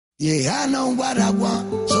Yeah, I know what I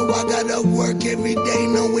want, so I gotta work every day,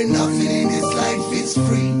 knowing nothing in this life is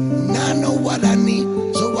free. And I know what I need,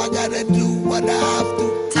 so I gotta do what I have to.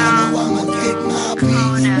 I know I'ma get my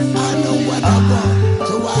peace. I know what I want,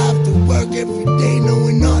 so I have to work every day,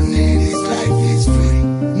 knowing nothing in this life is free.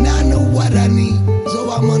 And I know what I need,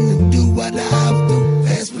 so I'm gonna do what I have to.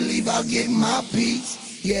 Best believe I'll get my peace,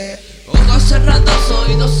 yeah. Ojos cerrados,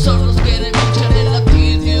 oídos sordos, quieren escuchar el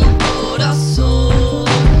latir de un corazón.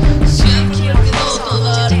 Siempre me quedó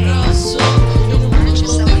toda razón. En un mundo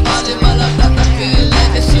donde vale más la plata que el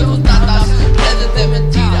aire, ciego tantas redes de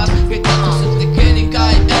mentiras que tanto se tejen y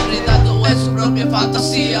caen enredando en su propia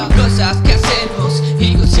fantasía. Cosas que hacemos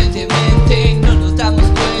inconscientemente, no nos damos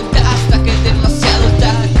cuenta hasta que es demasiado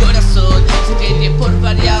tarde. El corazón se tiene por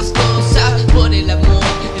varias cosas, por el amor,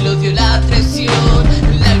 el odio, la traición,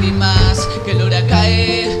 lágrimas que logra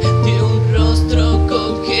caer de un rostro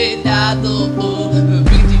congelado,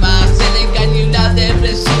 víctimas del engaño y la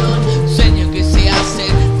depresión, sueños que se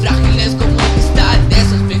hacen frágiles como el cristal de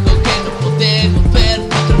esos espejos que no podemos ver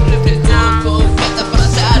nuestro reflejo con falta para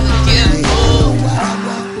pasar el tiempo.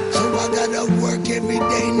 So I gotta work every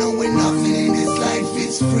day, knowing nothing in this life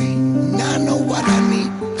is free. And I know what I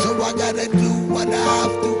need, so I gotta do what I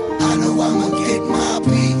have to. I know I'ma get my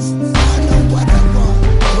peace. I know what I want,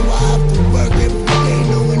 so I have to work every day,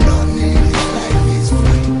 knowing nothing in this life is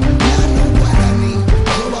free. And I know what I need,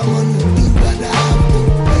 so I'm gonna do what I have to.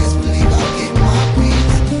 Best believe I'll get my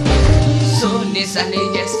peace. Son esas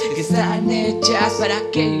leyes que están hechas para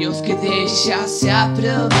aquellos que de ellas se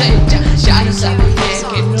aprovechan. Ya no saben bien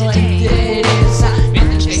que no interesa,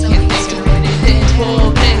 mientras que hay gente que muere de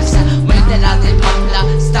pobreza. Muere la demanda,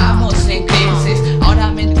 estamos en crisis.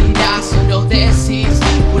 Ahora mentiras solo decís,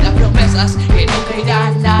 puras promesas que nunca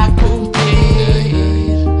irán a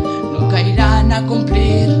cumplir. Nunca irán a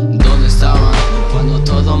cumplir. ¿Dónde estaban cuando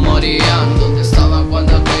todos morían? ¿Dónde estaban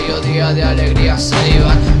cuando aquellos días de alegría se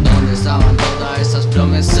iban? ¿Dónde estaban todas esas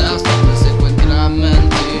promesas? ¿Dónde se encuentra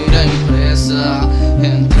mentira impresa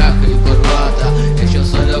en traje y corbata? Ellos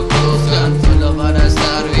solo juzgan, solo para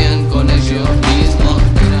estar bien con ellos mismos,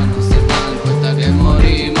 pero no se dan cuenta que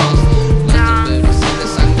morimos. Nuestro pueblo se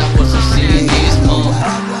desangra por su cinismo.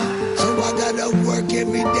 So I gotta work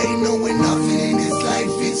every day, knowing nothing in this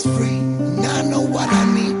life is free. And I know what I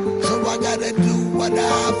need, so I gotta do what I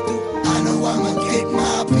have to. I know I'ma get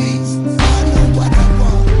my peace. I know what I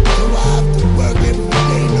want, so I have to work every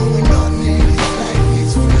day, knowing nothing in this life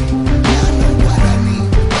is free. And I know what I need,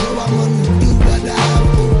 so I'm gonna do what I have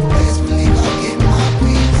to. Best believe I'll get my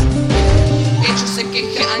peace. Ellos se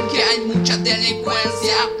quejan que hay mucha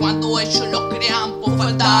delincuencia cuando ellos lo crean por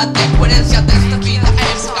falta de coherencia de esta vida.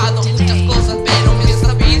 He buscado muchas cosas, pero en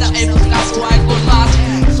esta vida he buscado algo más,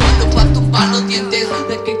 solo para tumbar los dientes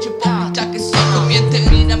de que hipócrita que solo miente.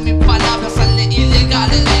 Mira mis palabras salen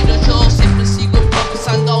ilegales, pero yo siempre sigo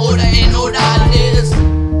profesando ahora en orales.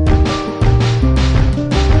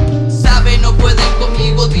 Sabe, no pueden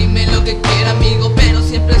conmigo, dime lo que quiera amigo, pero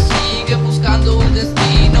siempre sigue buscando un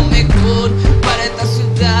destino mejor para esta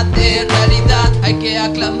ciudad de realidad. Hay que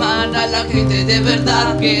aclamar a la gente de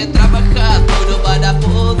verdad que trabaja duro para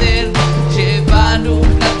poder llevar un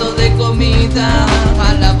plato de comida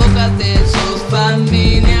a la boca de sus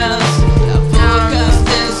familias, las bocas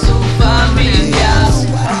de sus familias.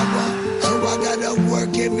 So I gotta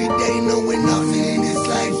work every day, knowing nothing in this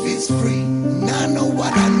life is free. And I know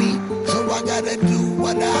what I need, so I gotta do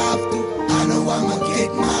what I have to. I know I'ma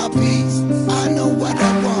get my peace. I know what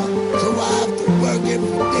I want, so I have to work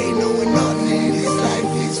every day, knowing nothing in this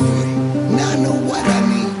life is free. And I know what I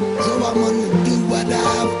need, so I'm gonna do what I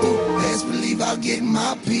have to. Best believe I'll get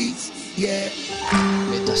my peace, yeah.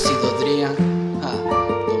 Esto ha sido Dryan,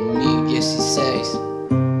 2016.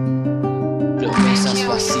 Promesas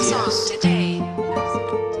vacías. Today.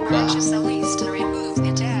 Purchase the least to remove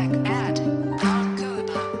the tag.